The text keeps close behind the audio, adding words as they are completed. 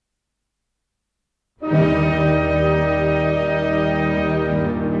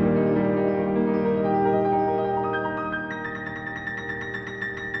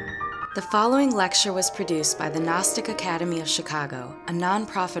following lecture was produced by the Gnostic Academy of Chicago, a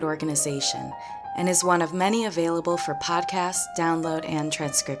nonprofit organization, and is one of many available for podcast, download, and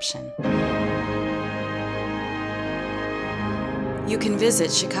transcription. You can visit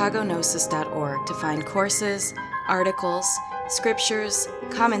chicagognosis.org to find courses, articles, scriptures,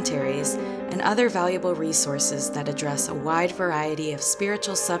 commentaries, and other valuable resources that address a wide variety of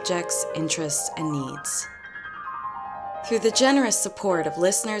spiritual subjects, interests, and needs. Through the generous support of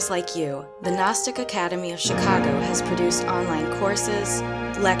listeners like you, the Gnostic Academy of Chicago has produced online courses,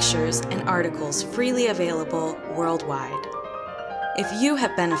 lectures, and articles freely available worldwide. If you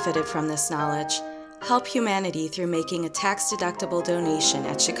have benefited from this knowledge, help humanity through making a tax-deductible donation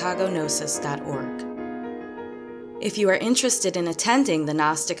at chicagognosis.org. If you are interested in attending the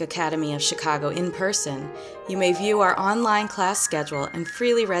Gnostic Academy of Chicago in person, you may view our online class schedule and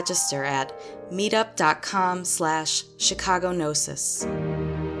freely register at meetup.com/chicagognosis.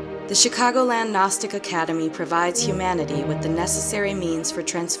 The Chicagoland Gnostic Academy provides humanity with the necessary means for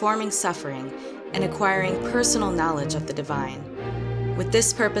transforming suffering and acquiring personal knowledge of the divine. With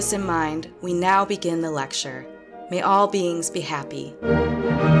this purpose in mind, we now begin the lecture. May all beings be happy.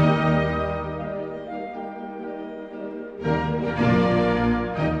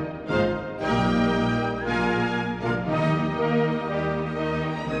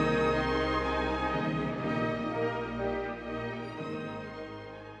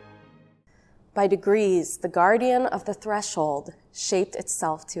 By degrees, the guardian of the threshold shaped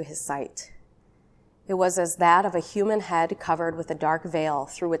itself to his sight. It was as that of a human head covered with a dark veil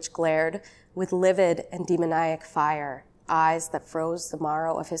through which glared, with livid and demoniac fire, eyes that froze the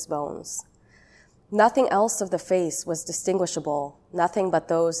marrow of his bones. Nothing else of the face was distinguishable, nothing but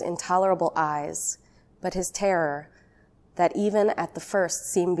those intolerable eyes, but his terror, that even at the first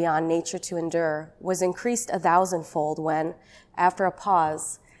seemed beyond nature to endure, was increased 1,000-fold when, after a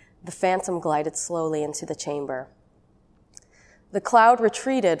pause, the phantom glided slowly into the chamber. The cloud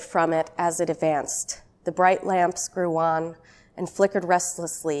retreated from it as it advanced. The bright lamps grew wan and flickered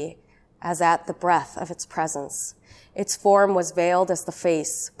restlessly as at the breath of its presence. Its form was veiled as the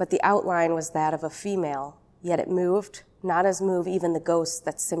face, but the outline was that of a female, yet it moved, not as move even the ghosts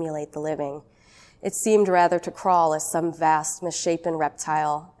that simulate the living. It seemed rather to crawl as some vast, misshapen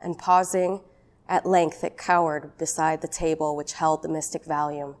reptile, and pausing, at length it cowered beside the table which held the mystic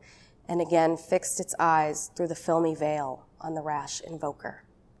volume, and again fixed its eyes through the filmy veil on the rash invoker.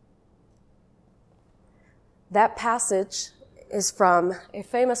 That passage is from a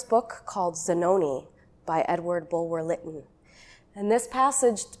famous book called Zanoni by Edward Bulwer Lytton. And this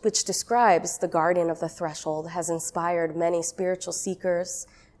passage, which describes the guardian of the threshold, has inspired many spiritual seekers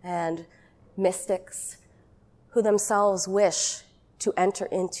and mystics who themselves wish to enter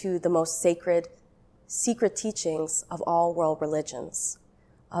into the most sacred, secret teachings of all world religions,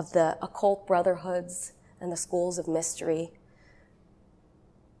 of the occult brotherhoods and the schools of mystery.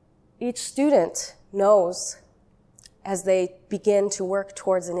 Each student knows, as they begin to work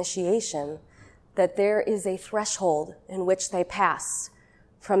towards initiation, that there is a threshold in which they pass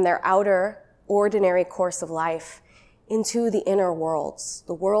from their outer, ordinary course of life into the inner worlds,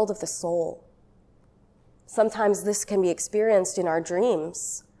 the world of the soul. Sometimes this can be experienced in our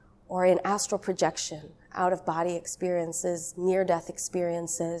dreams or in astral projection, out-of-body experiences, near-death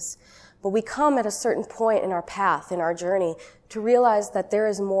experiences. But we come at a certain point in our path, in our journey, to realize that there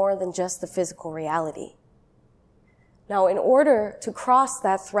is more than just the physical reality. Now, in order to cross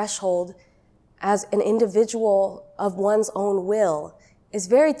that threshold as an individual of one's own will is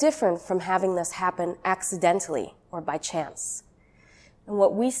very different from having this happen accidentally or by chance. And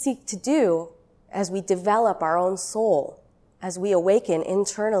what we seek to do as we develop our own soul, as we awaken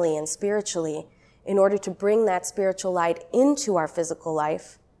internally and spiritually, in order to bring that spiritual light into our physical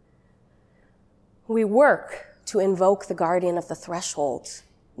life, we work to invoke the guardian of the threshold.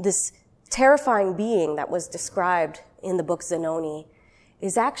 This terrifying being that was described in the book Zanoni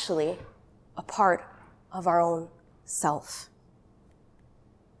is actually a part of our own self.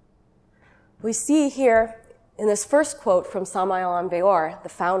 We see here in this first quote from Samael Aun Weor, the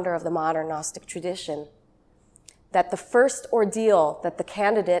founder of the modern Gnostic tradition, that the first ordeal that the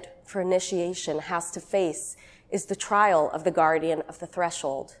candidate for initiation has to face is the trial of the guardian of the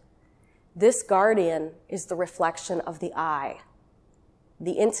threshold. This guardian is the reflection of the I,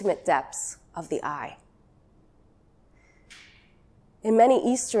 the intimate depths of the I. In many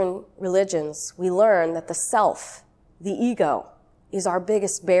Eastern religions, we learn that the self, the ego, is our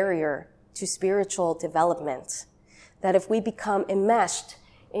biggest barrier to spiritual development. That if we become enmeshed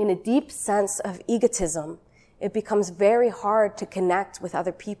in a deep sense of egotism, it becomes very hard to connect with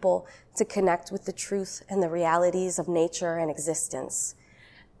other people, to connect with the truth and the realities of nature and existence.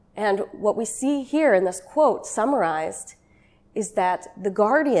 And what we see here in this quote summarized is that the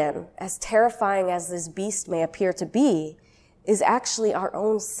guardian, as terrifying as this beast may appear to be, is actually our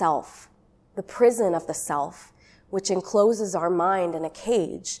own self, the prison of the self, which encloses our mind in a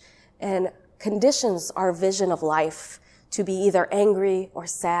cage and conditions our vision of life to be either angry or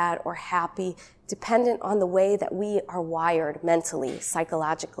sad or happy, dependent on the way that we are wired mentally,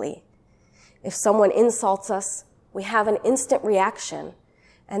 psychologically. If someone insults us, we have an instant reaction,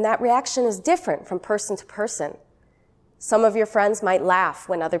 and that reaction is different from person to person. Some of your friends might laugh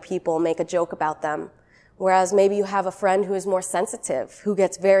when other people make a joke about them, whereas maybe you have a friend who is more sensitive, who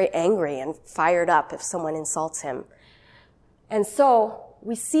gets very angry and fired up if someone insults him. And so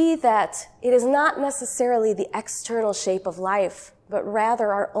we see that it is not necessarily the external shape of life, but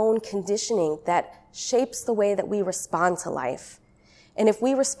rather our own conditioning that shapes the way that we respond to life. And if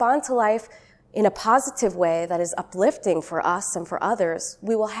we respond to life in a positive way that is uplifting for us and for others,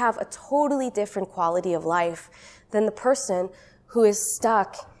 we will have a totally different quality of life than the person who is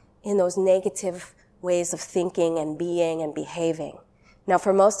stuck in those negative ways of thinking and being and behaving. Now,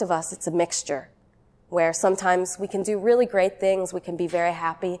 for most of us, it's a mixture, where sometimes we can do really great things, we can be very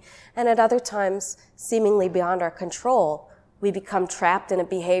happy, and at other times, seemingly beyond our control, we become trapped in a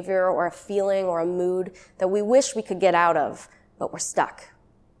behavior or a feeling or a mood that we wish we could get out of, but we're stuck.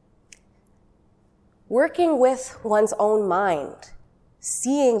 Working with one's own mind,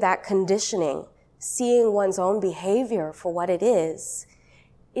 seeing that conditioning, seeing one's own behavior for what it is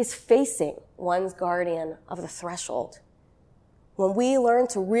facing one's guardian of the threshold. When we learn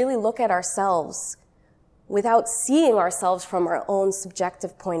to really look at ourselves without seeing ourselves from our own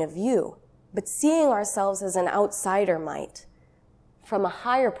subjective point of view, but seeing ourselves as an outsider might, from a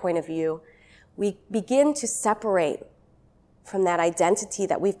higher point of view, we begin to separate from that identity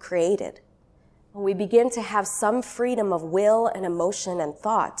that we've created. And we begin to have some freedom of will and emotion and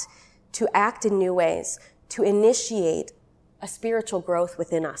thought to act in new ways, to initiate a spiritual growth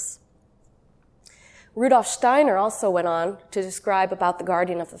within us. Rudolf Steiner also went on to describe about the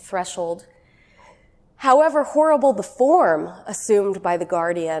guardian of the threshold. However horrible the form assumed by the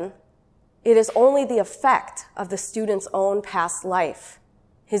guardian, it is only the effect of the student's own past life,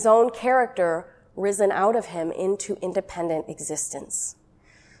 his own character risen out of him into independent existence.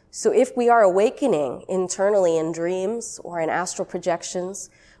 So if we are awakening internally in dreams or in astral projections,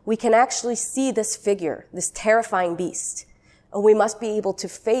 we can actually see this figure, this terrifying beast, and we must be able to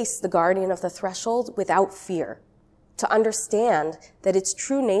face the guardian of the threshold without fear, to understand that its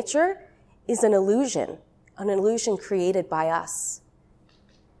true nature is an illusion created by us.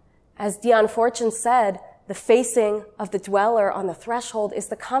 As Dion Fortune said, the facing of the dweller on the threshold is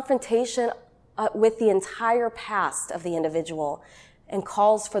the confrontation with the entire past of the individual and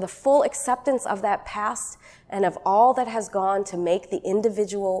calls for the full acceptance of that past and of all that has gone to make the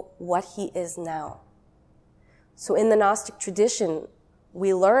individual what he is now. So in the Gnostic tradition,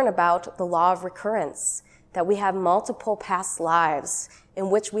 we learn about the law of recurrence, that we have multiple past lives in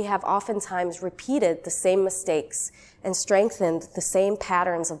which we have oftentimes repeated the same mistakes and strengthened the same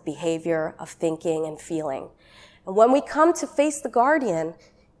patterns of behavior, of thinking and feeling. And when we come to face the guardian,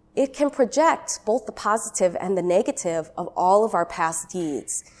 it can project both the positive and the negative of all of our past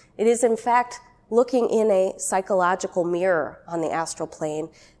deeds. It is, in fact, looking in a psychological mirror on the astral plane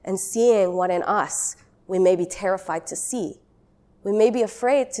and seeing what in us we may be terrified to see. We may be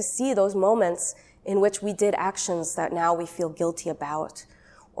afraid to see those moments in which we did actions that now we feel guilty about,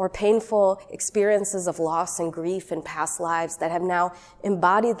 or painful experiences of loss and grief in past lives that have now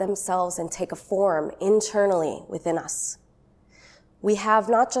embodied themselves and take a form internally within us. We have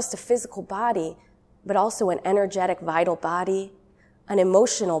not just a physical body, but also an energetic, vital body, an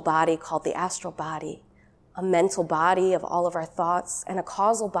emotional body called the astral body, a mental body of all of our thoughts, and a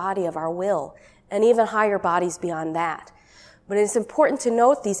causal body of our will, and even higher bodies beyond that. But it's important to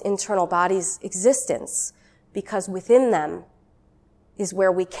note these internal bodies' existence, because within them is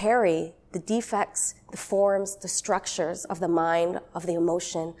where we carry the defects, the forms, the structures of the mind, of the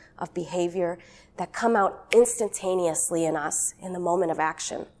emotion, of behavior that come out instantaneously in us in the moment of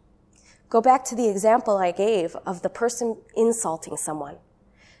action. Go back to the example I gave of the person insulting someone.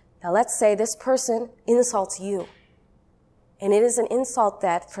 Now let's say this person insults you, and it is an insult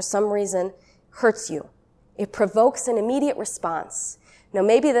that for some reason hurts you. It provokes an immediate response. Now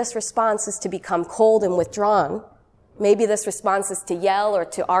maybe this response is to become cold and withdrawn. Maybe this response is to yell or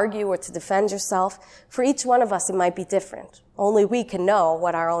to argue or to defend yourself. For each one of us, it might be different. Only we can know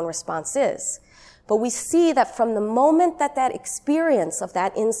what our own response is. But we see that from the moment that that experience of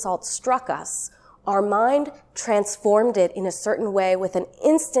that insult struck us, Our mind transformed it in a certain way with an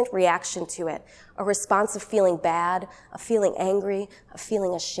instant reaction to it, a response of feeling bad, of feeling angry, of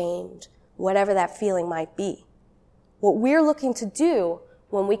feeling ashamed, whatever that feeling might be. What we're looking to do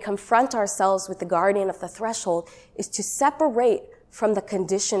when we confront ourselves with the guardian of the threshold is to separate from the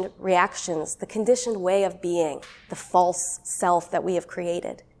conditioned reactions, the conditioned way of being, the false self that we have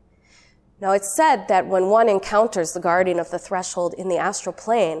created. Now, it's said that when one encounters the guardian of the threshold in the astral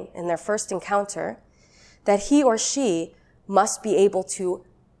plane, in their first encounter, that he or she must be able to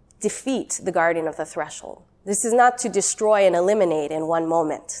defeat the guardian of the threshold. This is not to destroy and eliminate in one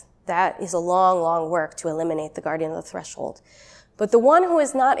moment. That is a long, long work to eliminate the guardian of the threshold. But the one who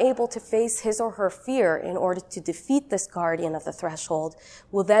is not able to face his or her fear in order to defeat this guardian of the threshold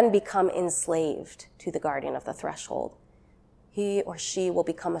will then become enslaved to the guardian of the threshold. He or she will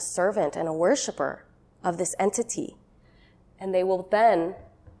become a servant and a worshiper of this entity. And they will then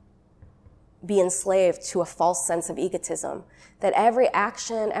be enslaved to a false sense of egotism, that every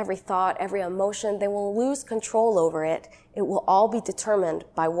action, every thought, every emotion, they will lose control over it. It will all be determined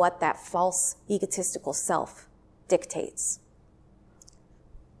by what that false egotistical self dictates.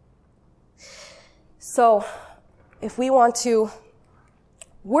 So, if we want to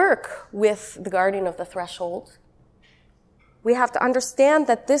work with the guardian of the threshold, we have to understand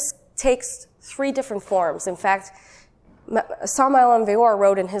that this takes 3 different forms. In fact, Samael Aun Weor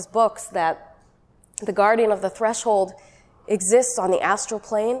wrote in his books that the guardian of the threshold exists on the astral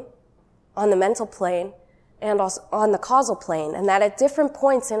plane, on the mental plane, and also on the causal plane, and that at different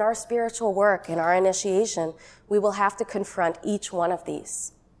points in our spiritual work, in our initiation, we will have to confront each one of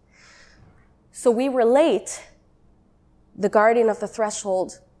these. So we relate the guardian of the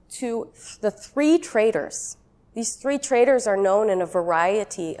threshold to the 3 traders. These 3 traders are known in a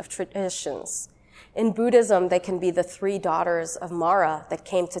variety of traditions. In Buddhism, they can be the 3 daughters of Mara that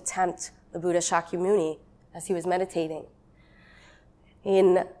came to tempt the Buddha Shakyamuni as he was meditating.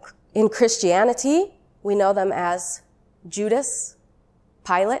 In Christianity, we know them as Judas,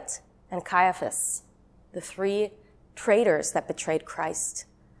 Pilate, and Caiaphas, the 3 traitors that betrayed Christ.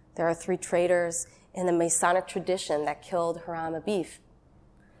 There are 3 traitors in the Masonic tradition that killed Hiram Abif.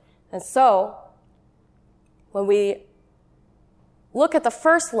 And so, when we look at the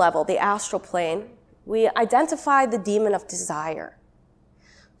first level, the astral plane, we identify the demon of desire.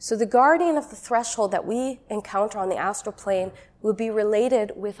 So the guardian of the threshold that we encounter on the astral plane will be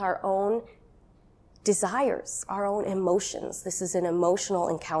related with our own desires, our own emotions. This is an emotional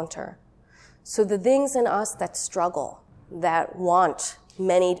encounter. So the things in us that struggle, that want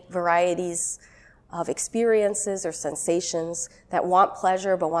many varieties of experiences or sensations, that want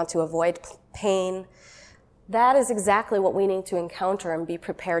pleasure but want to avoid pain, that is exactly what we need to encounter and be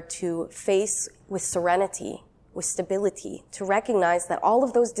prepared to face with serenity, with stability, to recognize that all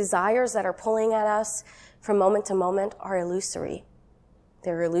of those desires that are pulling at us from moment to moment are illusory.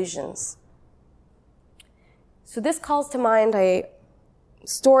 They're illusions. So this calls to mind a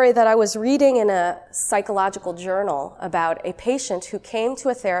story that I was reading in a psychological journal about a patient who came to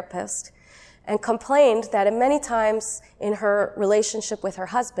a therapist and complained that many times in her relationship with her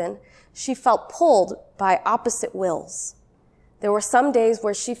husband, she felt pulled by opposite wills. There were some days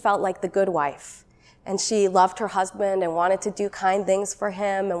where she felt like the good wife, and she loved her husband and wanted to do kind things for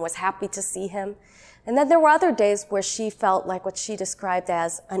him and was happy to see him. And then there were other days where she felt like what she described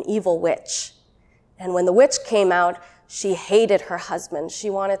as an evil witch. And when the witch came out, she hated her husband. She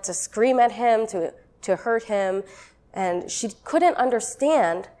wanted to scream at him, to hurt him, and she couldn't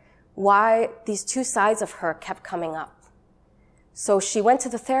understand why these 2 sides of her kept coming up. So she went to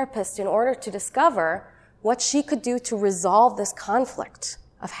the therapist in order to discover what she could do to resolve this conflict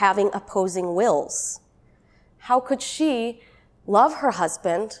of having opposing wills. How could she love her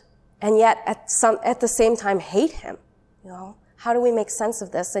husband and yet at the same time hate him? How do we make sense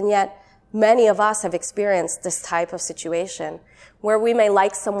of this? And yet many of us have experienced this type of situation where we may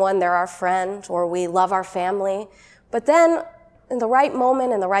like someone, they're our friend, or we love our family, but then in the right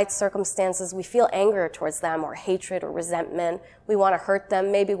moment, in the right circumstances, we feel anger towards them or hatred or resentment. We want to hurt them.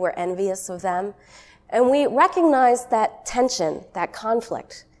 Maybe we're envious of them. And we recognize that tension, that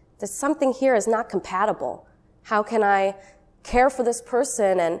conflict, that something here is not compatible. How can I care for this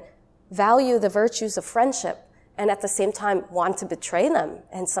person and value the virtues of friendship and at the same time want to betray them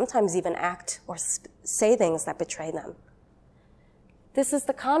and sometimes even act or say things that betray them? This is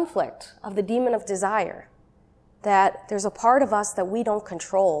the conflict of the demon of desire. That there's a part of us that we don't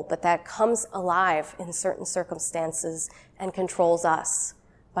control, but that comes alive in certain circumstances and controls us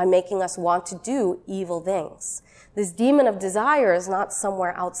by making us want to do evil things. This demon of desire is not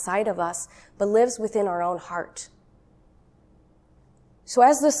somewhere outside of us, but lives within our own heart. So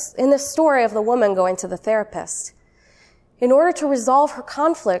in this story of the woman going to the therapist, in order to resolve her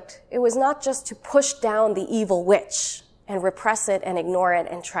conflict, it was not just to push down the evil witch and repress it and ignore it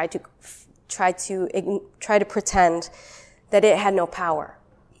and try to pretend that it had no power.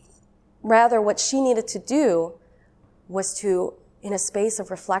 Rather, what she needed to do was to, in a space of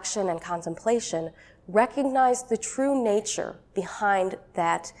reflection and contemplation, recognize the true nature behind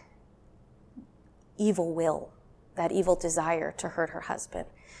that evil will, that evil desire to hurt her husband.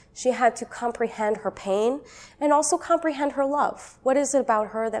 She had to comprehend her pain and also comprehend her love. What is it about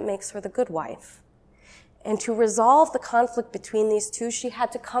her that makes her the good wife? And to resolve the conflict between these two, she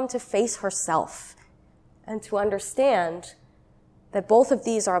had to come to face herself and to understand that both of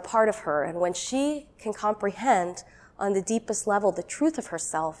these are a part of her. And when she can comprehend on the deepest level the truth of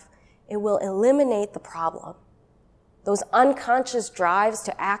herself, it will eliminate the problem. Those unconscious drives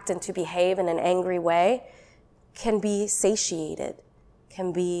to act and to behave in an angry way can be satiated,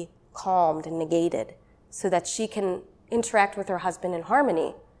 can be calmed and negated, so that she can interact with her husband in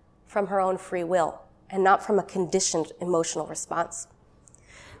harmony from her own free will and not from a conditioned emotional response.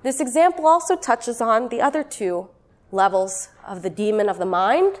 This example also touches on the other two levels of the demon of the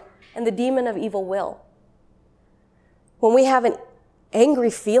mind and the demon of evil will. When we have an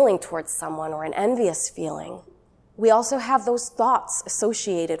angry feeling towards someone or an envious feeling, we also have those thoughts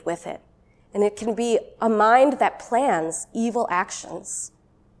associated with it. And it can be a mind that plans evil actions.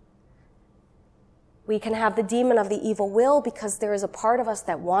 We can have the demon of the evil will because there is a part of us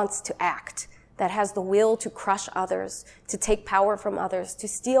that wants to act, that has the will to crush others, to take power from others, to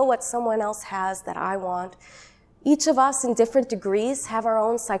steal what someone else has that I want. Each of us in different degrees have our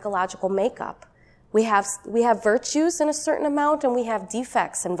own psychological makeup. We have virtues in a certain amount and we have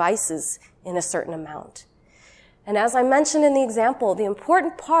defects and vices in a certain amount. And as I mentioned in the example, the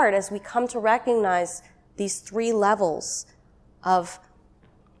important part as we come to recognize these three levels of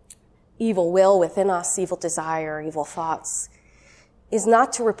evil will within us, evil desire, evil thoughts, is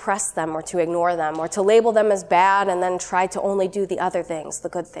not to repress them or to ignore them or to label them as bad and then try to only do the other things, the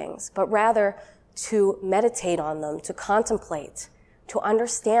good things, but rather to meditate on them, to contemplate, to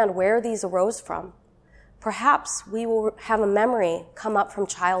understand where these arose from. Perhaps we will have a memory come up from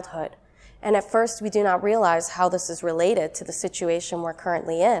childhood, and at first we do not realize how this is related to the situation we're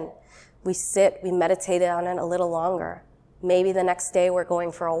currently in. We sit, we meditate on it a little longer. Maybe the next day we're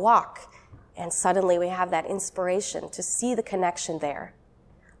going for a walk, and suddenly we have that inspiration to see the connection there.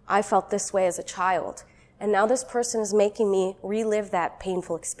 I felt this way as a child, and now this person is making me relive that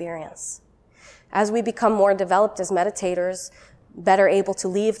painful experience. As we become more developed as meditators, better able to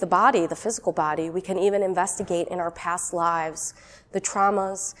leave the body, the physical body, we can even investigate in our past lives the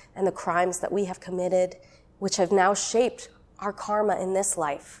traumas and the crimes that we have committed, which have now shaped our karma in this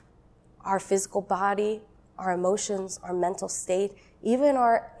life. Our physical body, our emotions, our mental state, even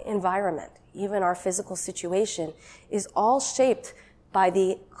our environment, even our physical situation is all shaped by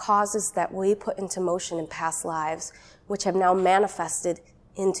the causes that we put into motion in past lives, which have now manifested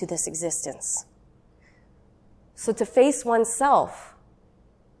into this existence. So to face oneself,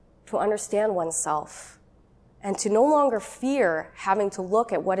 to understand oneself, and to no longer fear having to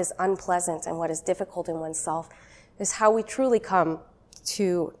look at what is unpleasant and what is difficult in oneself is how we truly come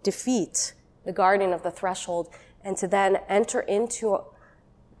to defeat the guardian of the threshold and to then enter into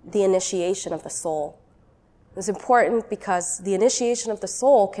the initiation of the soul. It's important because the initiation of the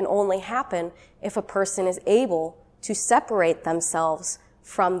soul can only happen if a person is able to separate themselves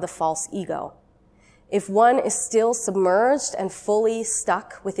from the false ego. If one is still submerged and fully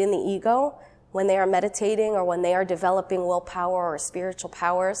stuck within the ego, when they are meditating or when they are developing willpower or spiritual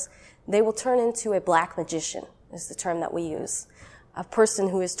powers, they will turn into a black magician, is the term that we use. A person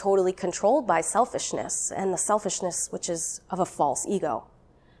who is totally controlled by selfishness, and the selfishness which is of a false ego.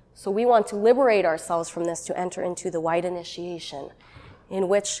 So we want to liberate ourselves from this to enter into the white initiation, in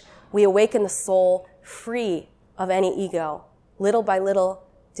which we awaken the soul free of any ego, little by little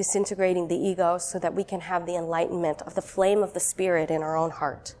disintegrating the ego so that we can have the enlightenment of the flame of the spirit in our own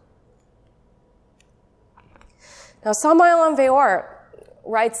heart. Now, Samael Aun Weor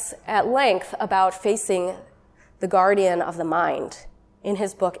writes at length about facing the guardian of the mind in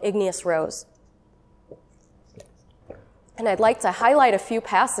his book, Igneous Rose. And I'd like to highlight a few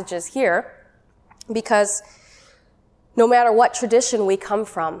passages here because no matter what tradition we come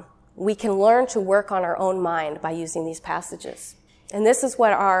from, we can learn to work on our own mind by using these passages. And this is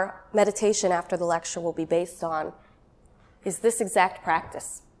what our meditation after the lecture will be based on, is this exact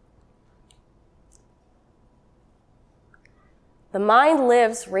practice. The mind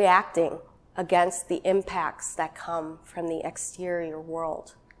lives reacting against the impacts that come from the exterior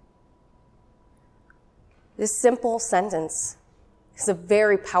world. This simple sentence is a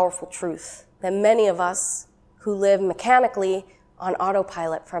very powerful truth that many of us who live mechanically on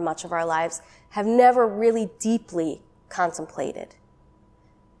autopilot for much of our lives have never really deeply contemplated.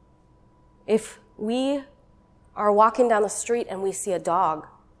 If we are walking down the street and we see a dog,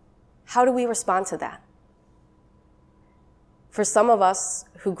 how do we respond to that? For some of us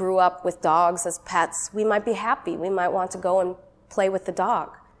who grew up with dogs as pets, we might be happy. We might want to go and play with the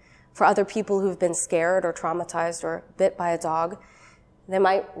dog. For other people who've been scared or traumatized or bit by a dog, they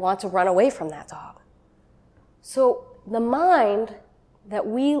might want to run away from that dog. So the mind that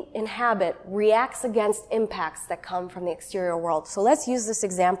we inhabit reacts against impacts that come from the exterior world. So let's use this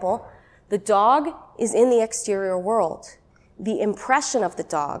example. The dog is in the exterior world. The impression of the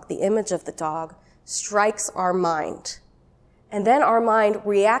dog, the image of the dog, strikes our mind. And then our mind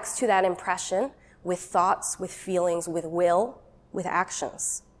reacts to that impression with thoughts, with feelings, with will, with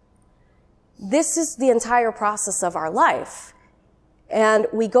actions. This is the entire process of our life. And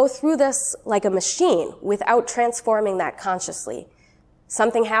we go through this like a machine without transforming that consciously.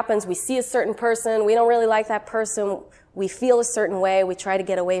 Something happens, we see a certain person, we don't really like that person, we feel a certain way, we try to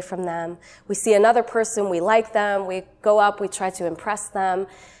get away from them. We see another person, we like them, we go up, we try to impress them.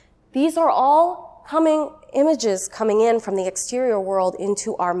 These are all images coming in from the exterior world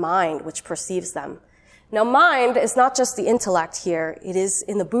into our mind, which perceives them. Now, mind is not just the intellect here. It is,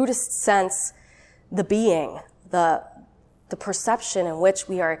 in the Buddhist sense, the being, the perception in which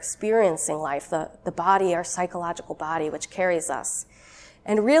we are experiencing life, the body, our psychological body, which carries us.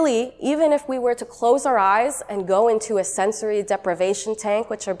 And really, even if we were to close our eyes and go into a sensory deprivation tank,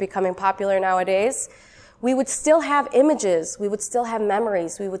 which are becoming popular nowadays, we would still have images, we would still have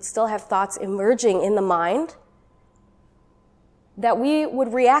memories, we would still have thoughts emerging in the mind that we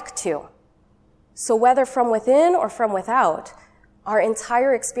would react to. So whether from within or from without, our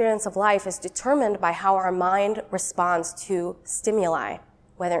entire experience of life is determined by how our mind responds to stimuli,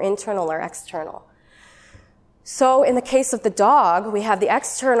 whether internal or external. So in the case of the dog, we have the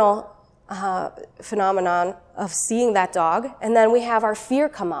external phenomenon of seeing that dog, and then we have our fear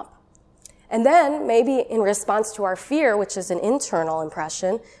come up. And then maybe in response to our fear, which is an internal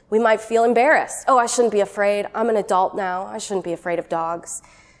impression, we might feel embarrassed. Oh, I shouldn't be afraid. I'm an adult now. I shouldn't be afraid of dogs.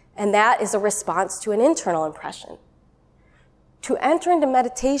 And that is a response to an internal impression. To enter into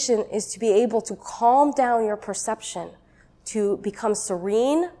meditation is to be able to calm down your perception, to become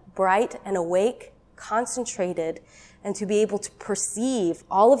serene, bright, and awake, concentrated, and to be able to perceive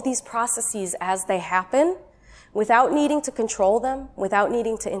all of these processes as they happen without needing to control them, without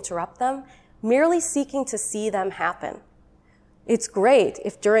needing to interrupt them, merely seeking to see them happen. It's great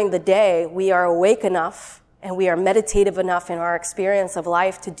if during the day we are awake enough and we are meditative enough in our experience of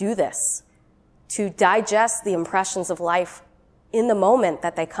life to do this, to digest the impressions of life in the moment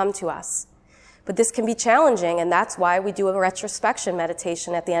that they come to us. But this can be challenging, and that's why we do a retrospection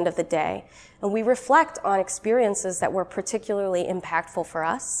meditation at the end of the day. And we reflect on experiences that were particularly impactful for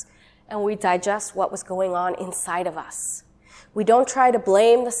us, and we digest what was going on inside of us. We don't try to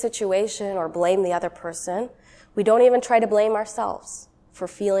blame the situation or blame the other person. We don't even try to blame ourselves for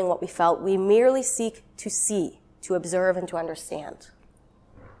feeling what we felt. We merely seek to see, to observe, and to understand.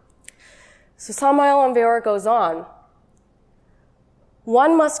 So Samael Aun Weor goes on.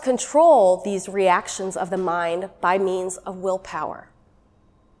 One must control these reactions of the mind by means of willpower.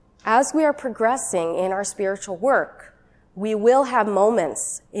 As we are progressing in our spiritual work, we will have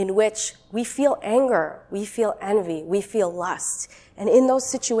moments in which we feel anger, we feel envy, we feel lust. And in those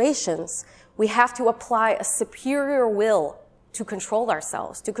situations, we have to apply a superior will to control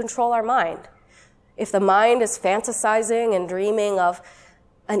ourselves, to control our mind. If the mind is fantasizing and dreaming of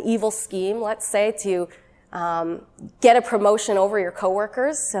an evil scheme, let's say, to get a promotion over your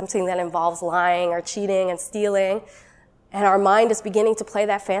coworkers, something that involves lying or cheating and stealing, and our mind is beginning to play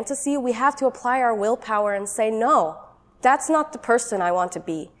that fantasy, we have to apply our willpower and say, no, that's not the person I want to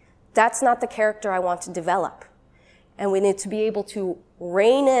be. That's not the character I want to develop. And we need to be able to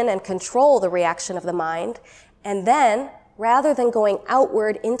rein in and control the reaction of the mind. And then, rather than going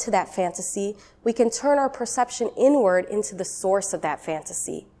outward into that fantasy, we can turn our perception inward into the source of that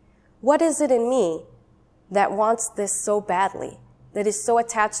fantasy. What is it in me that wants this so badly, that is so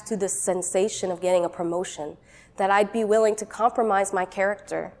attached to the sensation of getting a promotion, that I'd be willing to compromise my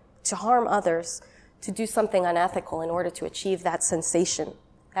character, to harm others, to do something unethical in order to achieve that sensation,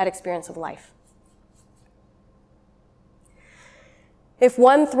 that experience of life? If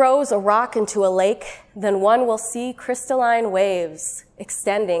one throws a rock into a lake, then one will see crystalline waves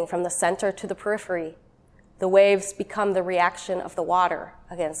extending from the center to the periphery. The waves become the reaction of the water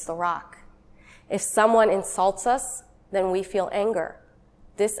against the rock. If someone insults us, then we feel anger.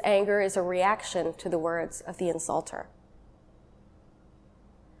 This anger is a reaction to the words of the insulter.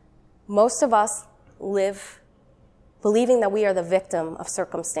 Most of us live believing that we are the victim of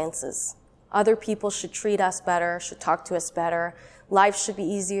circumstances. Other people should treat us better, should talk to us better. Life should be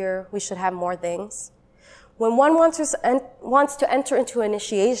easier. We should have more things. When one wants to enter into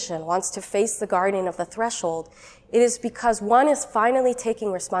initiation, wants to face the guardian of the threshold, it is because one is finally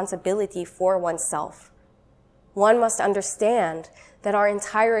taking responsibility for oneself. One must understand that our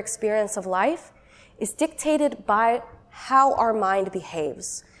entire experience of life is dictated by how our mind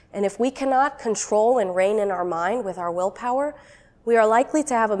behaves. And if we cannot control and rein in our mind with our willpower, we are likely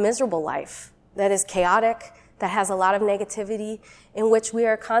to have a miserable life that is chaotic, that has a lot of negativity, in which we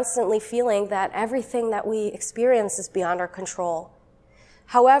are constantly feeling that everything that we experience is beyond our control.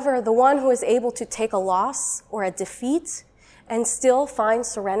 However, the one who is able to take a loss or a defeat and still find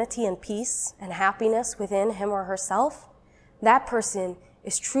serenity and peace and happiness within him or herself, that person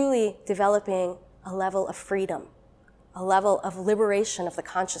is truly developing a level of freedom, a level of liberation of the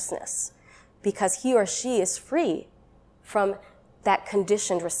consciousness, because he or she is free from that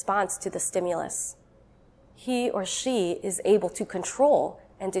conditioned response to the stimulus. He or she is able to control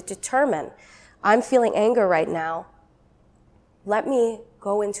and to determine, I'm feeling anger right now. Let me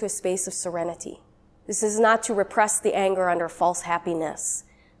go into a space of serenity. This is not to repress the anger under false happiness.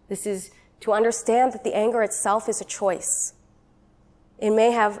 This is to understand that the anger itself is a choice. It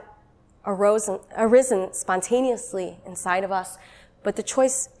may have arisen spontaneously inside of us, but the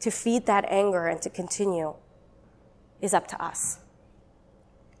choice to feed that anger and to continue is up to us.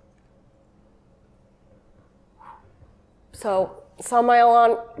 So Samael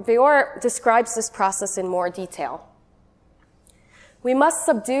Aun Weor describes this process in more detail. We must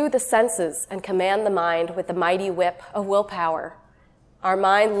subdue the senses and command the mind with the mighty whip of willpower. Our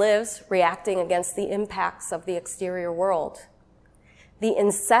mind lives reacting against the impacts of the exterior world. The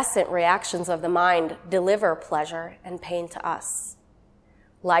incessant reactions of the mind deliver pleasure and pain to us.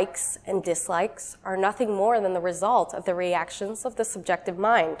 Likes and dislikes are nothing more than the result of the reactions of the subjective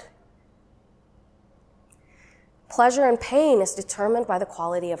mind. Pleasure and pain is determined by the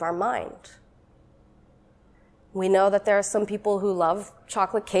quality of our mind. We know that there are some people who love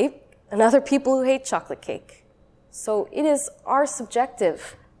chocolate cake and other people who hate chocolate cake. So it is our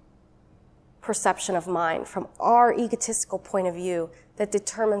subjective perception of mind from our egotistical point of view that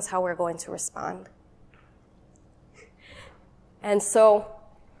determines how we're going to respond. And so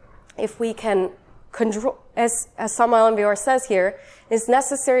if we can control, as Samael Aun Weor says here, it's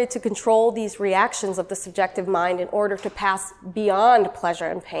necessary to control these reactions of the subjective mind in order to pass beyond pleasure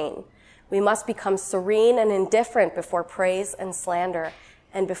and pain. We must become serene and indifferent before praise and slander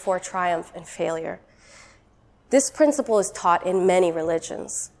and before triumph and failure. This principle is taught in many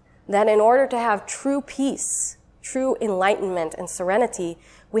religions, that in order to have true peace, true enlightenment and serenity,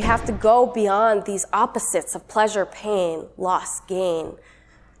 we have to go beyond these opposites of pleasure, pain, loss, gain,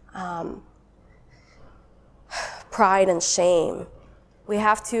 pride and shame. We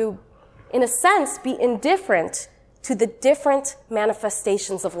have to, in a sense, be indifferent to the different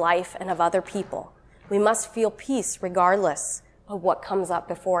manifestations of life and of other people. We must feel peace regardless of what comes up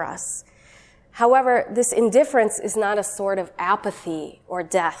before us. However, this indifference is not a sort of apathy or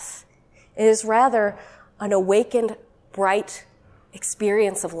death. It is rather an awakened, bright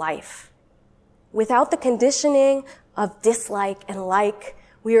experience of life. Without the conditioning of dislike and like,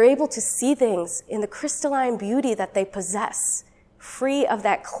 we are able to see things in the crystalline beauty that they possess, free of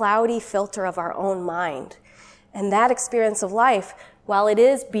that cloudy filter of our own mind. And that experience of life, while it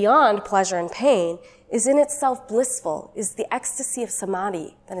is beyond pleasure and pain, is in itself blissful, is the ecstasy of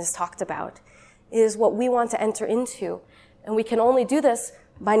samadhi that is talked about. It is what we want to enter into. And we can only do this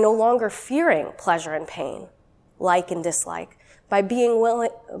by no longer fearing pleasure and pain, like and dislike, by being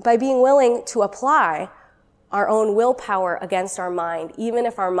willing to apply our own willpower against our mind, even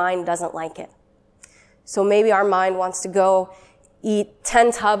if our mind doesn't like it. So maybe our mind wants to go eat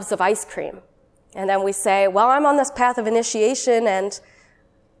 10 tubs of ice cream. And then we say, well, I'm on this path of initiation and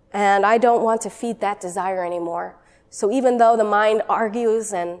I don't want to feed that desire anymore. So even though the mind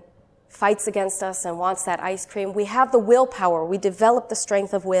argues and fights against us and wants that ice cream, we have the willpower, we develop the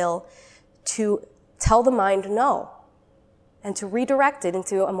strength of will to tell the mind no and to redirect it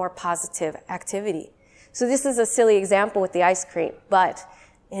into a more positive activity. So this is a silly example with the ice cream, but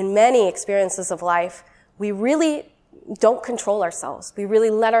in many experiences of life, we really don't control ourselves. We really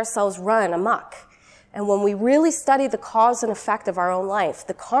let ourselves run amok. And when we really study the cause and effect of our own life,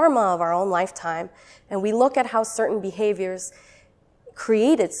 the karma of our own lifetime, and we look at how certain behaviors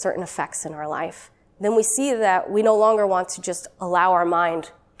created certain effects in our life, then we see that we no longer want to just allow our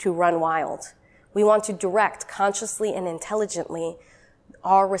mind to run wild. We want to direct consciously and intelligently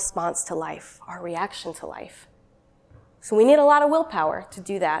our response to life, our reaction to life. So we need a lot of willpower to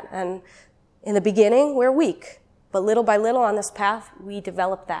do that. And in the beginning, we're weak. But little by little on this path, we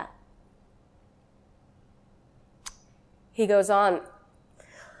develop that. He goes on,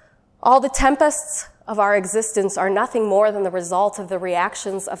 all the tempests of our existence are nothing more than the result of the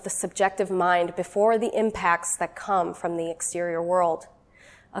reactions of the subjective mind before the impacts that come from the exterior world.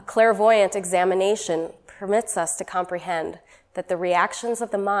 A clairvoyant examination permits us to comprehend that the reactions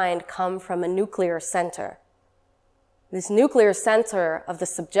of the mind come from a nuclear center. This nuclear center of the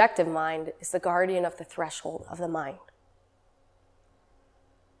subjective mind is the guardian of the threshold of the mind.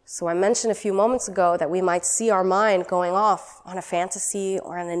 So I mentioned a few moments ago that we might see our mind going off on a fantasy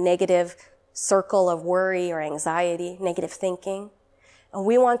or on a negative circle of worry or anxiety, negative thinking. And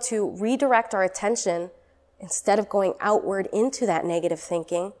we want to redirect our attention. Instead of going outward into that negative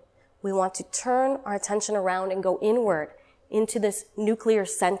thinking, we want to turn our attention around and go inward into this nuclear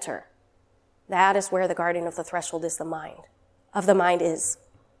center. That is where the guardian of the threshold is the mind is.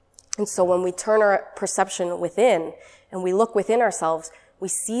 And so when we turn our perception within and we look within ourselves, we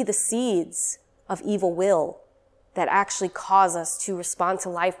see the seeds of evil will that actually cause us to respond to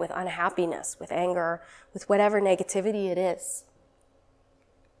life with unhappiness, with anger, with whatever negativity it is.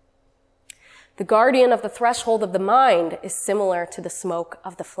 The guardian of the threshold of the mind is similar to the smoke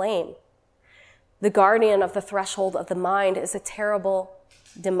of the flame. The guardian of the threshold of the mind is a terrible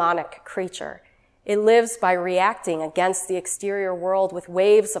demonic creature. It lives by reacting against the exterior world with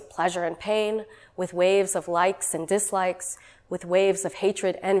waves of pleasure and pain, with waves of likes and dislikes, with waves of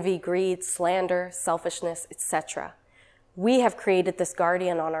hatred, envy, greed, slander, selfishness, etc. We have created this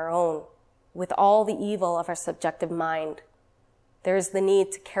guardian on our own, with all the evil of our subjective mind. There is the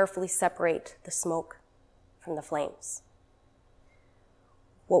need to carefully separate the smoke from the flames.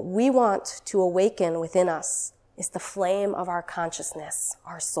 What we want to awaken within us is the flame of our consciousness,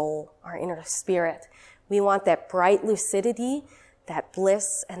 our soul, our inner spirit. We want that bright lucidity, that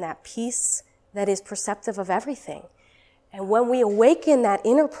bliss, and that peace that is perceptive of everything. And when we awaken that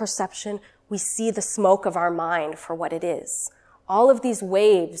inner perception, we see the smoke of our mind for what it is. All of these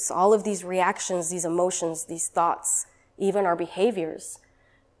waves, all of these reactions, these emotions, these thoughts, even our behaviors,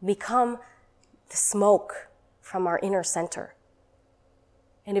 become the smoke from our inner center.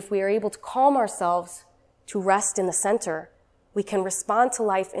 And if we are able to calm ourselves, to rest in the center, we can respond to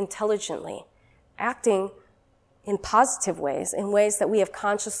life intelligently, acting in positive ways, in ways that we have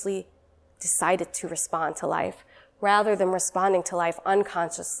consciously decided to respond to life, rather than responding to life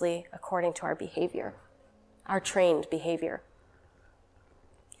unconsciously according to our behavior, our trained behavior.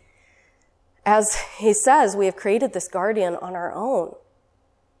 As he says, we have created this guardian on our own.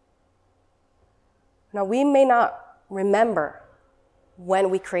 Now, we may not remember when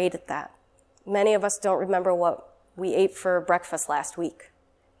we created that. Many of us don't remember what we ate for breakfast last week,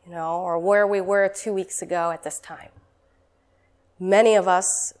 or where we were 2 weeks ago at this time. Many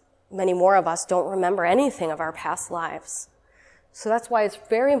more of us don't remember anything of our past lives. So that's why it's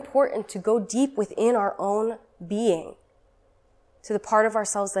very important to go deep within our own being, to the part of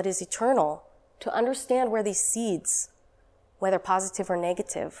ourselves that is eternal, to understand where these seeds, whether positive or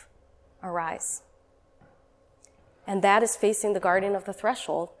negative, arise. And that is facing the guardian of the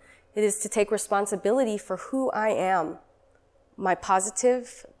threshold. It is to take responsibility for who I am, my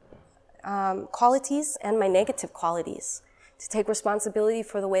positive qualities and my negative qualities, to take responsibility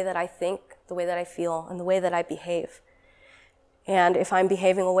for the way that I think, the way that I feel, and the way that I behave. And if I'm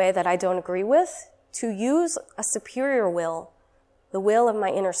behaving a way that I don't agree with, to use a superior will, the will of my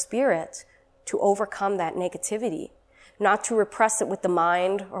inner spirit, to overcome that negativity, not to repress it with the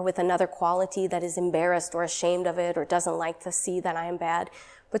mind or with another quality that is embarrassed or ashamed of it or doesn't like to see that I am bad,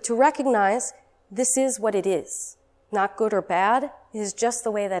 but to recognize this is what it is, not good or bad. It is just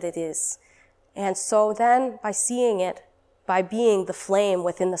the way that it is. And so then by seeing it, by being the flame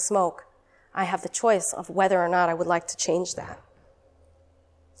within the smoke, I have the choice of whether or not I would like to change that.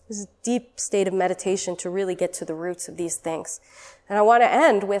 This is a deep state of meditation to really get to the roots of these things. And I want to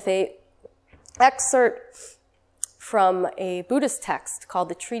end with an excerpt from a Buddhist text called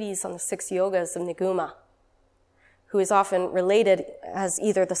the Treatise on the Six Yogas of Niguma, who is often related as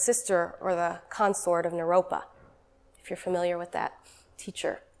either the sister or the consort of Naropa, if you're familiar with that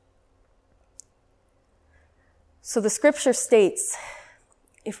teacher. So the scripture states,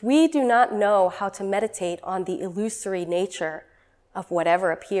 if we do not know how to meditate on the illusory nature of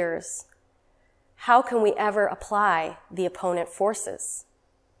whatever appears, how can we ever apply the opponent forces?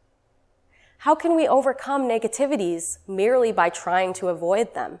 How can we overcome negativities merely by trying to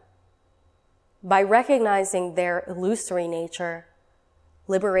avoid them? By recognizing their illusory nature,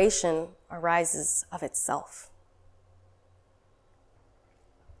 liberation arises of itself.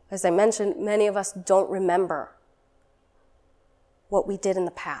 As I mentioned, many of us don't remember what we did in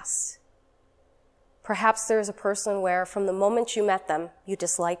the past. Perhaps there's a person where from the moment you met them, you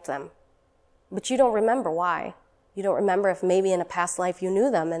disliked them, but you don't remember why. You don't remember if maybe in a past life you knew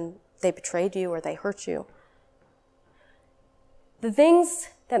them and they betrayed you or they hurt you. The things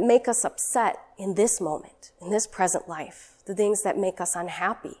that make us upset in this moment, in this present life, the things that make us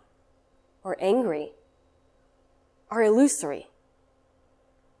unhappy or angry are illusory.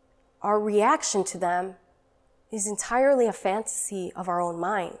 Our reaction to them is entirely a fantasy of our own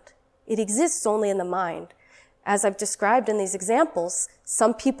mind. It exists only in the mind. As I've described in these examples,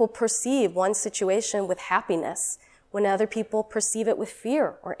 some people perceive one situation with happiness when other people perceive it with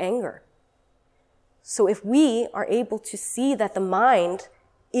fear or anger. So if we are able to see that the mind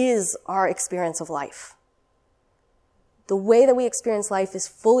is our experience of life, the way that we experience life is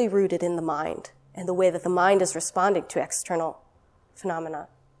fully rooted in the mind and the way that the mind is responding to external phenomena,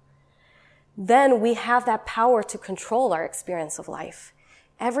 then we have that power to control our experience of life.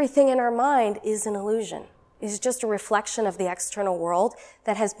 Everything in our mind is an illusion. It's just a reflection of the external world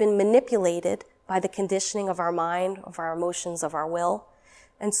that has been manipulated by the conditioning of our mind, of our emotions, of our will.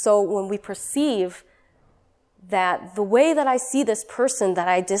 And so when we perceive that the way that I see this person that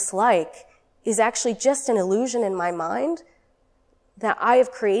I dislike is actually just an illusion in my mind that I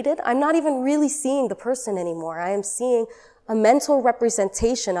have created, I'm not even really seeing the person anymore. I am seeing a mental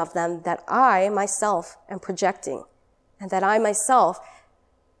representation of them that I myself am projecting and that I myself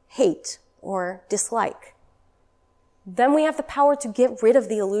hate or dislike. Then we have the power to get rid of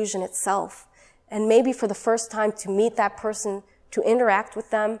the illusion itself, and maybe for the first time to meet that person, to interact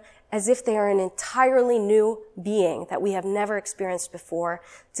with them as if they are an entirely new being that we have never experienced before,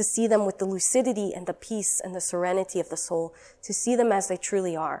 to see them with the lucidity and the peace and the serenity of the soul, to see them as they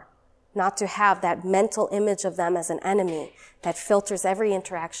truly are, not to have that mental image of them as an enemy that filters every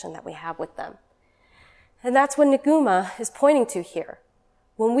interaction that we have with them. And that's what Nguma is pointing to here.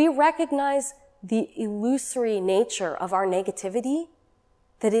 When we recognize the illusory nature of our negativity,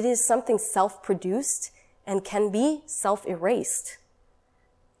 that it is something self-produced and can be self-erased,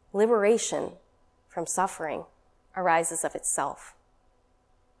 liberation from suffering arises of itself.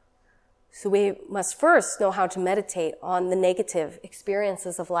 So we must first know how to meditate on the negative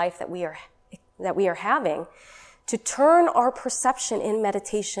experiences of life that we are having, to turn our perception in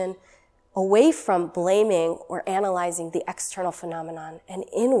meditation away from blaming or analyzing the external phenomenon and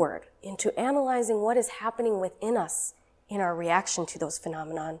inward into analyzing what is happening within us in our reaction to those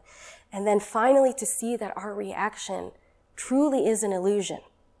phenomenon. And then finally to see that our reaction truly is an illusion,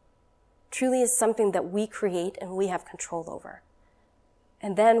 truly is something that we create and we have control over.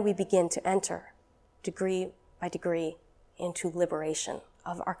 And then we begin to enter, degree by degree, into liberation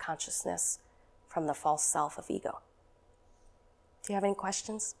of our consciousness from the false self of ego. Do you have any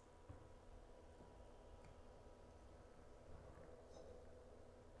questions?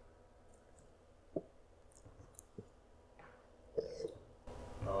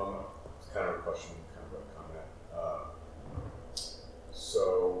 It's kind of a question, kind of a comment.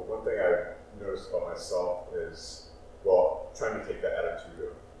 So one thing I've noticed about myself is, well, trying to take the attitude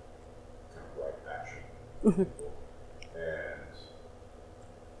of kind of like action with people and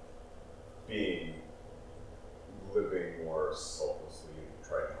living more selflessly and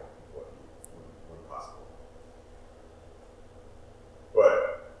trying to help people when possible. But,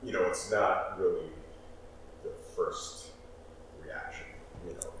 it's not really the first reaction,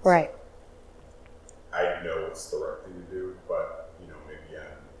 Right. I know it's the right thing to do, but, maybe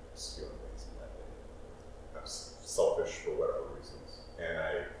I'm just feeling things in that day. I'm selfish for whatever reasons. And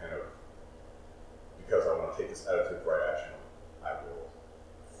I kind of, because I want to take this attitude of right action, I will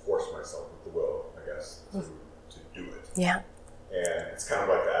force myself with the will, I guess, to do it. Yeah. And it's kind of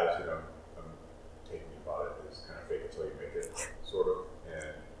like the attitude I'm taking about it is kind of fake it till you make it, sort of.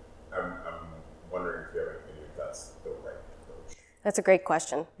 And I'm wondering if you have any, if that's the right approach. That's a great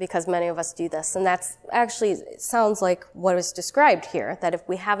question, because many of us do this. And that's actually, it sounds like what was described here, that if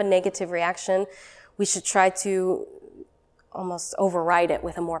we have a negative reaction, we should try to almost override it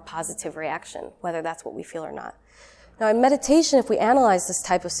with a more positive reaction, whether that's what we feel or not. Now, in meditation, if we analyze this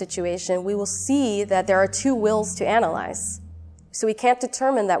type of situation, we will see that there are two wills to analyze. So we can't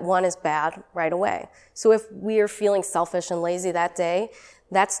determine that one is bad right away. So if we are feeling selfish and lazy that day,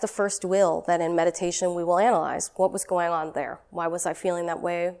 that's the first will that in meditation we will analyze. What was going on there? Why was I feeling that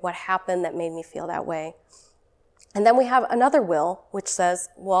way? What happened that made me feel that way? And then we have another will which says,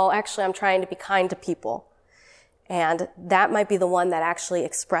 well, actually I'm trying to be kind to people. And that might be the one that actually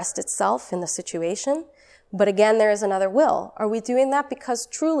expressed itself in the situation. But again, there is another will. Are we doing that because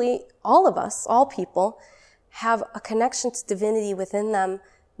truly all of us, all people, have a connection to divinity within them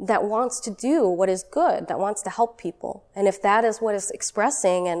that wants to do what is good, that wants to help people. And if that is what is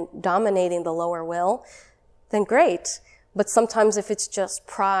expressing and dominating the lower will, then great. But sometimes if it's just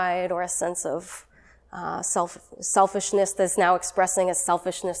pride or a sense of selfishness that's now expressing as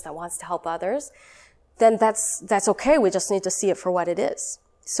selfishness that wants to help others, then that's okay. We just need to see it for what it is.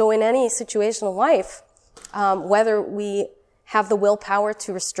 So in any situation of life, whether we have the willpower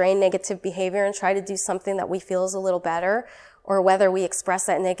to restrain negative behavior and try to do something that we feel is a little better, or whether we express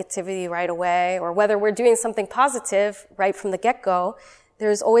that negativity right away, or whether we're doing something positive right from the get-go,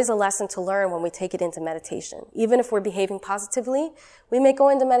 there's always a lesson to learn when we take it into meditation. Even if we're behaving positively, we may go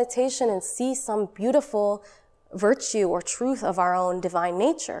into meditation and see some beautiful virtue or truth of our own divine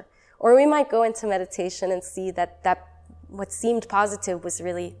nature. Or we might go into meditation and see that what seemed positive was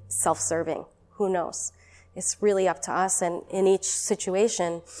really self-serving. Who knows? It's really up to us, and in each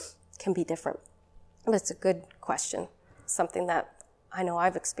situation can be different. But it's a good question. Something that I know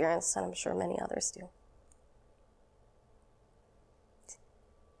I've experienced, and I'm sure many others do.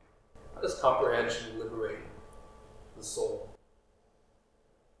 How does comprehension liberate the soul?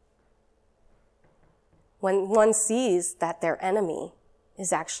 When one sees that their enemy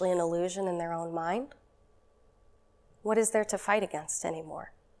is actually an illusion in their own mind, what is there to fight against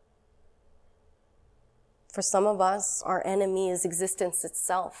anymore? For some of us, our enemy is existence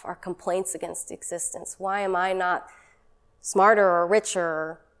itself, our complaints against existence. Why am I not smarter or richer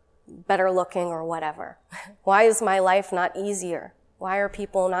or better looking or whatever? Why is my life not easier? Why are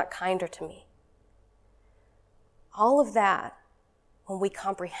people not kinder to me? All of that, when we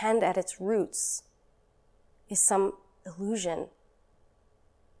comprehend at its roots, is some illusion.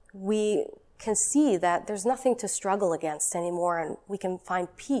 We can see that there's nothing to struggle against anymore, and we can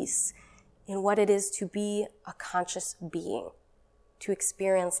find peace in what it is to be a conscious being, to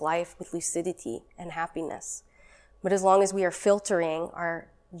experience life with lucidity and happiness. But as long as we are filtering our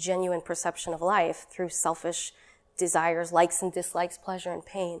genuine perception of life through selfish desires, likes and dislikes, pleasure and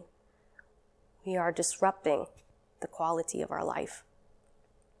pain, we are disrupting the quality of our life.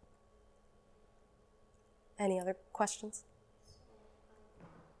 Any other questions?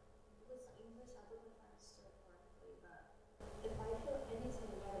 If I feel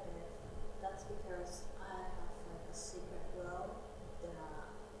anything negative, that's because I have like a secret will that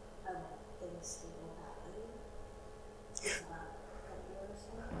I want things to go badly. Is that what you're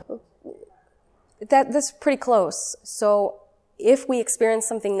saying? That's pretty close. So if we experience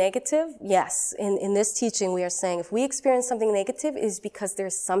something negative, yes, in this teaching we are saying if we experience something negative, it is because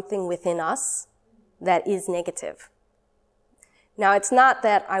there's something within us that is negative. Now, it's not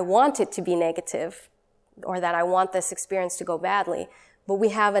that I want it to be negative or that I want this experience to go badly, but we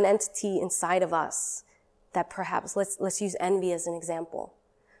have an entity inside of us that perhaps, let's use envy as an example.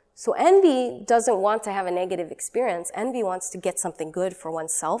 So envy doesn't want to have a negative experience. Envy wants to get something good for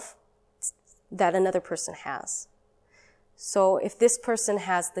oneself that another person has. So if this person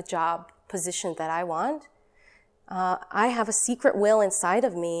has the job position that I want, I have a secret will inside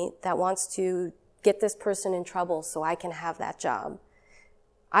of me that wants to get this person in trouble so I can have that job.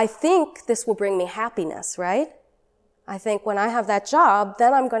 I think this will bring me happiness, right? I think when I have that job,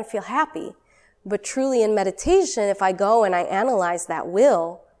 then I'm going to feel happy. But truly in meditation, if I go and I analyze that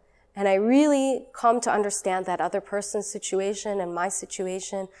will, and I really come to understand that other person's situation and my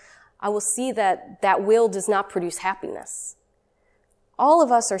situation, I will see that that will does not produce happiness. All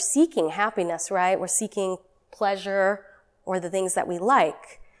of us are seeking happiness, right? We're seeking pleasure or the things that we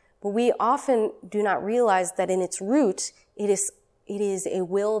like. But we often do not realize that in its root, it is a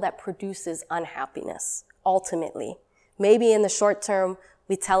will that produces unhappiness, ultimately. Maybe in the short term,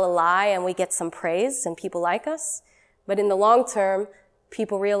 we tell a lie and we get some praise and people like us. But in the long term,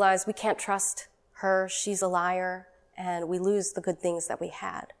 people realize we can't trust her, she's a liar, and we lose the good things that we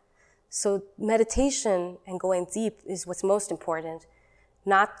had. So meditation and going deep is what's most important,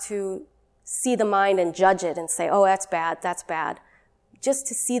 not to see the mind and judge it and say, oh, that's bad. Just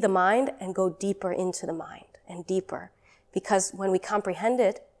to see the mind and go deeper into the mind and deeper. Because when we comprehend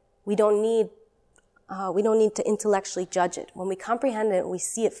it, we don't need to intellectually judge it. When we comprehend it, we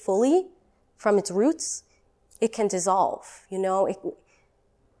see it fully from its roots, it can dissolve. You know,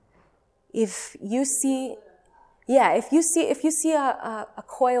 if you see a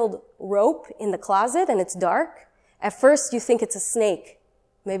coiled rope in the closet and it's dark, at first you think it's a snake.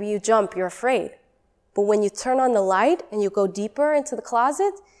 Maybe you jump, you're afraid. But when you turn on the light and you go deeper into the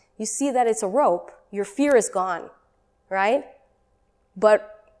closet, you see that it's a rope. Your fear is gone, right?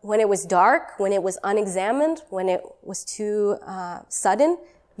 But when it was dark, when it was unexamined, when it was too sudden,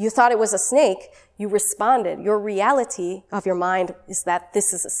 you thought it was a snake. You responded. Your reality of your mind is that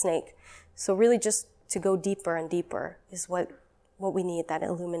this is a snake. So really just to go deeper and deeper is what what we need, that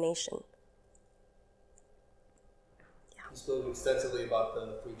illumination. You spoke extensively about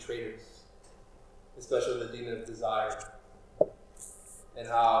the three traitors, especially the demon of desire, and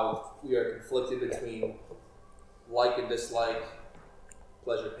how we are conflicted between like and dislike,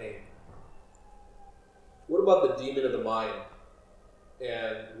 pleasure, pain. What about the demon of the mind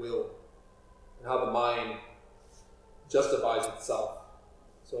and will, and how the mind justifies itself?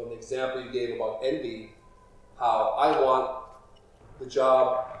 So in the example you gave about envy, how I want the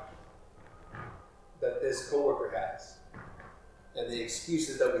job that this coworker has, and the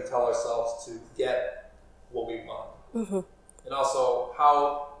excuses that we tell ourselves to get what we want. Mm-hmm. And also,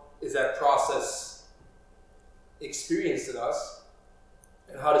 how is that process experienced in us,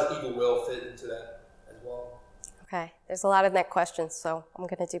 and how does evil will fit into that as well? Okay, there's a lot in that question, so I'm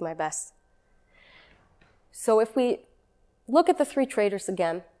going to do my best. So if we look at the three traitors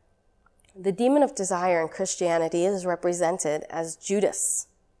again, the demon of desire in Christianity is represented as Judas.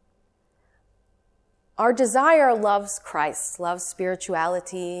 Our desire loves Christ, loves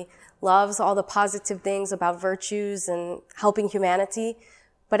spirituality, loves all the positive things about virtues and helping humanity.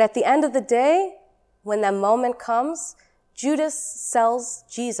 But at the end of the day, when that moment comes, Judas sells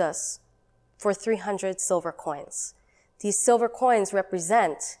Jesus for 300 silver coins. These silver coins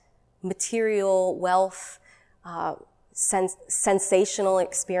represent material wealth, sensational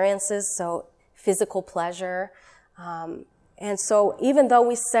experiences, so physical pleasure. And so even though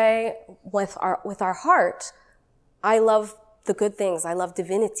we say with our heart, I love the good things, I love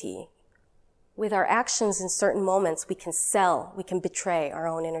divinity, with our actions in certain moments, we can betray our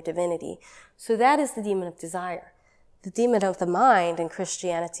own inner divinity. So that is the demon of desire. The demon of the mind in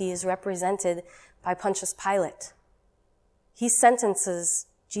Christianity is represented by Pontius Pilate. He sentences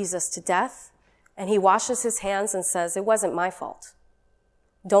Jesus to death, and he washes his hands and says, it wasn't my fault.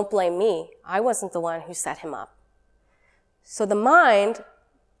 Don't blame me. I wasn't the one who set him up. So the mind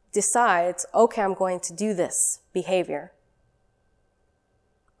decides, okay, I'm going to do this behavior.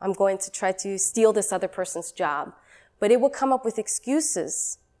 I'm going to try to steal this other person's job. But it will come up with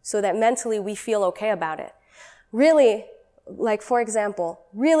excuses so that mentally we feel okay about it. Really, like for example,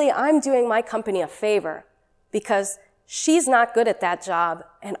 really I'm doing my company a favor because she's not good at that job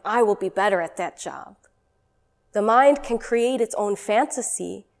and I will be better at that job. The mind can create its own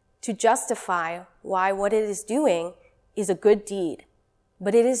fantasy to justify why what it is doing is a good deed.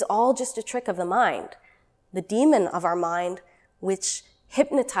 But it is all just a trick of the mind, the demon of our mind, which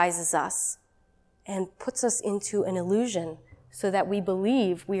hypnotizes us and puts us into an illusion so that we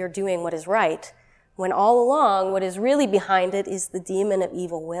believe we are doing what is right, when all along what is really behind it is the demon of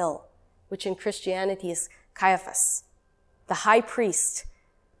evil will, which in Christianity is Caiaphas, the high priest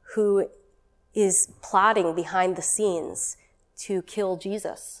who is plotting behind the scenes to kill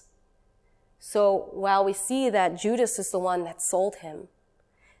Jesus. So while we see that Judas is the one that sold him,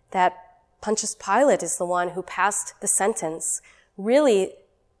 that Pontius Pilate is the one who passed the sentence, really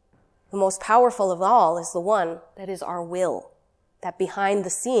the most powerful of all is the one that is our will, that behind the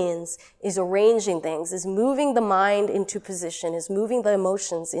scenes is arranging things, is moving the mind into position, is moving the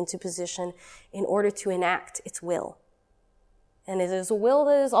emotions into position in order to enact its will. And it is a will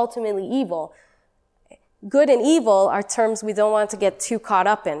that is ultimately evil. Good and evil are terms we don't want to get too caught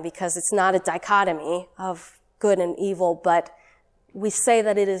up in because it's not a dichotomy of good and evil, but we say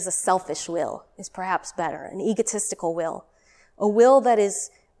that it is a selfish will, is perhaps better, an egotistical will, a will that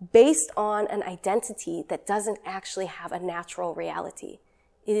is based on an identity that doesn't actually have a natural reality.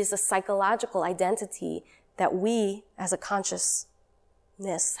 It is a psychological identity that we, as a consciousness,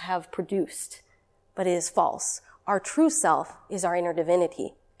 have produced, but it is false. Our true self is our inner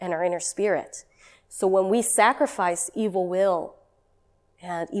divinity and our inner spirit. So when we sacrifice evil will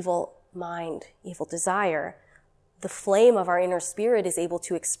and evil mind, evil desire, the flame of our inner spirit is able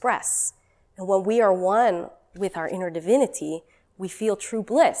to express. And when we are one with our inner divinity, we feel true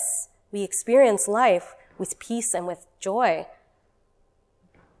bliss. We experience life with peace and with joy.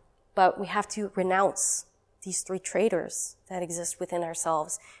 But we have to renounce these three traitors that exist within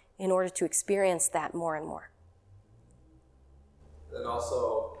ourselves in order to experience that more and more. And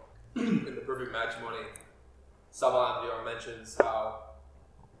also, in the perfect matrimony, Samael Aun Weor mentions how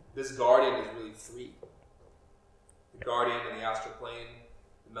this guardian is really three. The guardian in the astral plane,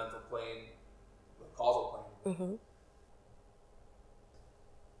 the mental plane, the causal plane. Mm-hmm.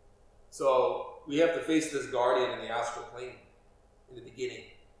 So we have to face this guardian in the astral plane in the beginning,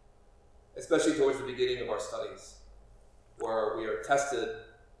 especially towards the beginning of our studies, where we are tested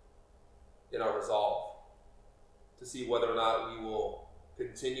in our resolve to see whether or not we will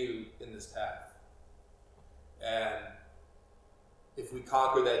continue in this path. And if we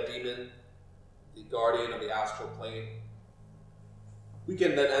conquer that demon, the guardian of the astral plane, we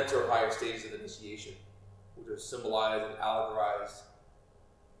can then enter higher stages of initiation, which are symbolized and allegorized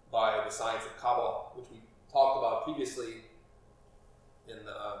by the science of Kabbalah, which we talked about previously in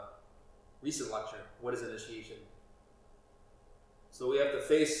the recent lecture. What is initiation? So we have to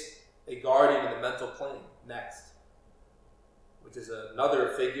face a guardian in the mental plane next, which is another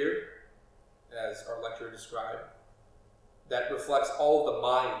figure, as our lecturer described, that reflects all of the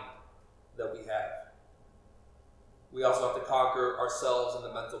mind that we have. We also have to conquer ourselves in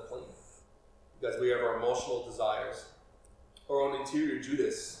the mental plane, because we have our emotional desires, our own interior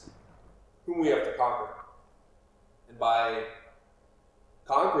Judas, whom we have to conquer. And by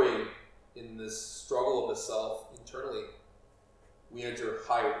conquering in this struggle of the self internally, we enter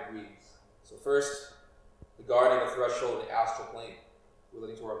higher degrees. So first, the guardian of the threshold in the astral plane,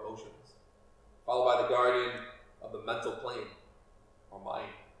 relating to our emotions, followed by the guardian of the mental plane, our mind.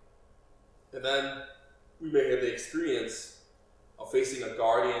 And then we may have the experience of facing a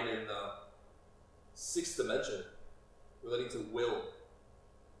guardian in the sixth dimension, relating to will.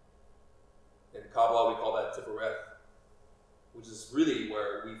 In Kabbalah, we call that Tiferet, which is really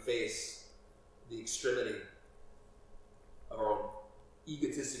where we face the extremity of our own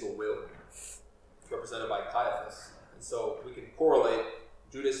egotistical will, represented by Caiaphas. And so we can correlate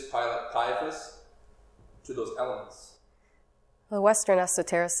Judas, Pilate, Caiaphas to those elements. The Western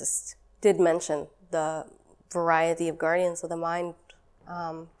esotericists did mention the variety of guardians of the mind,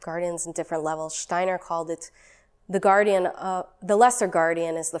 guardians in different levels. Steiner called it the guardian, the lesser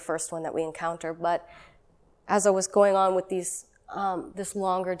guardian is the first one that we encounter. But as I was going on with this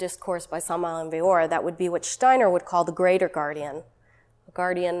longer discourse by Samael Aun Weor, that would be what Steiner would call the greater guardian, a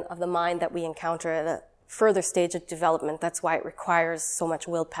guardian of the mind that we encounter at a further stage of development. That's why it requires so much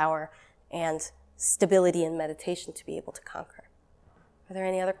willpower and stability in meditation to be able to conquer. Are there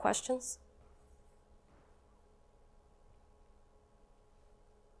any other questions?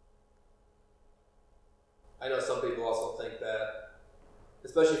 I know some people also think that,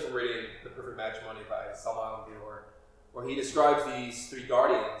 especially from reading The Perfect Matrimony by Samael Aun Weor, where he describes these three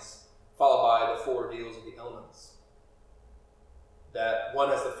guardians, followed by the four ordeals of the elements, that one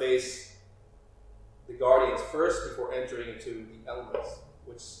has to face the guardians first before entering into the elements,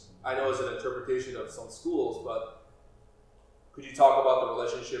 which I know is an interpretation of some schools, but could you talk about the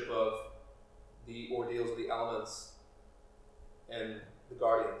relationship of the ordeals of the elements and the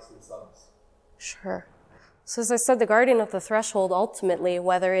guardians themselves? Sure. So as I said, the guardian of the threshold, ultimately,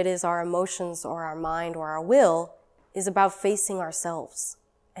 whether it is our emotions or our mind or our will, is about facing ourselves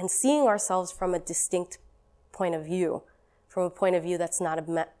and seeing ourselves from a distinct point of view, from a point of view that's not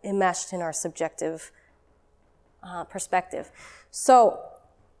enmeshed in our subjective perspective. So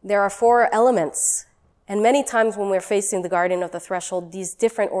there are four elements, and many times when we're facing the guardian of the threshold, these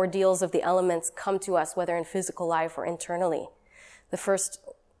different ordeals of the elements come to us, whether in physical life or internally. The first,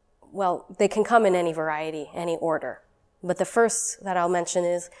 well, they can come in any variety, any order. But the first that I'll mention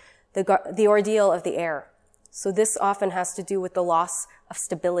is the ordeal of the air. So this often has to do with the loss of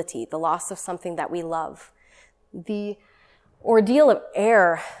stability, the loss of something that we love. The ordeal of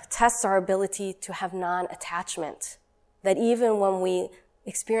air tests our ability to have non-attachment, that even when we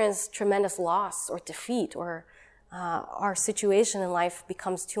experience tremendous loss or defeat, or our situation in life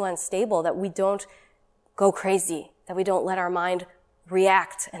becomes too unstable, that we don't go crazy, that we don't let our mind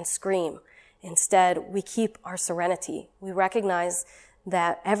react and scream. Instead, we keep our serenity. We recognize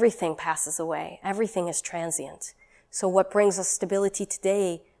that everything passes away. Everything is transient. So what brings us stability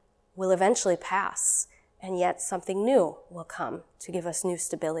today will eventually pass, and yet something new will come to give us new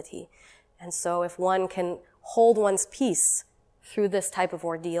stability. And so if one can hold one's peace through this type of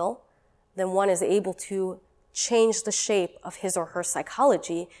ordeal, then one is able to change the shape of his or her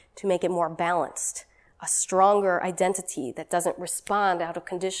psychology to make it more balanced, a stronger identity that doesn't respond out of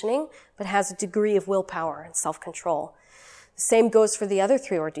conditioning, but has a degree of willpower and self-control. The same goes for the other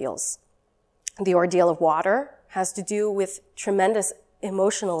three ordeals. The ordeal of water has to do with tremendous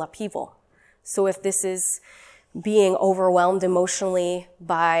emotional upheaval. So if this is being overwhelmed emotionally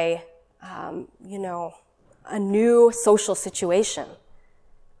by, a new social situation,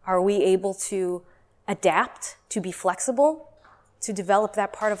 are we able to adapt, to be flexible, to develop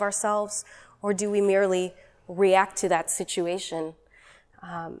that part of ourselves, or do we merely react to that situation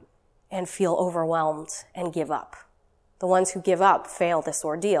and feel overwhelmed and give up? The ones who give up fail this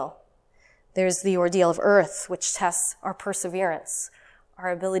ordeal. There's the ordeal of earth, which tests our perseverance, our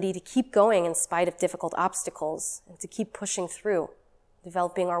ability to keep going in spite of difficult obstacles and to keep pushing through,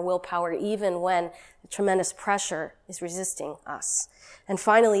 developing our willpower even when the tremendous pressure is resisting us. And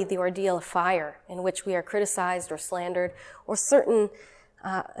finally, the ordeal of fire, in which we are criticized or slandered, or certain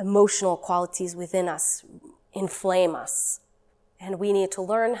emotional qualities within us inflame us, And we need to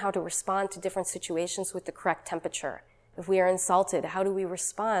learn how to respond to different situations with the correct temperature. If we are insulted, how do we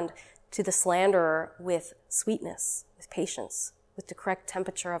respond to the slanderer with sweetness, with patience, with the correct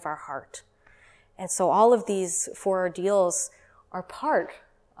temperature of our heart? And so all of these 4 ordeals are part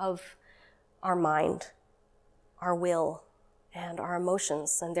of our mind, our will, and our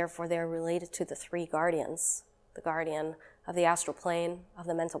emotions, and therefore they're related to the 3 guardians, the guardian of the astral plane, of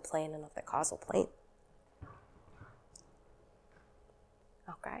the mental plane, and of the causal plane.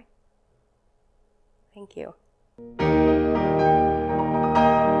 Okay. Thank you.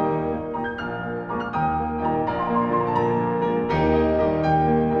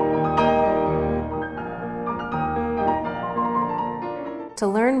 To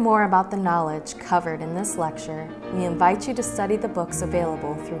learn more about the knowledge covered in this lecture, we invite you to study the books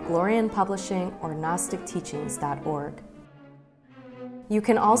available through Glorian Publishing or GnosticTeachings.org. You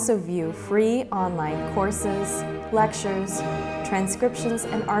can also view free online courses, lectures, transcriptions,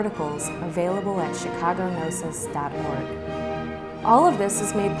 and articles available at ChicagoGnosis.org. All of this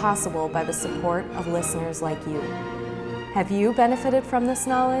is made possible by the support of listeners like you. Have you benefited from this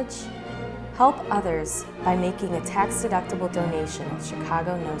knowledge? Help others by making a tax-deductible donation at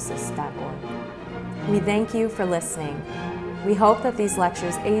ChicagoGnosis.org. We thank you for listening. We hope that these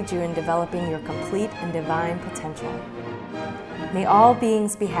lectures aid you in developing your complete and divine potential. May all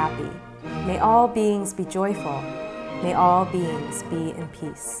beings be happy. May all beings be joyful. May all beings be in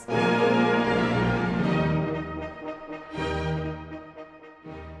peace.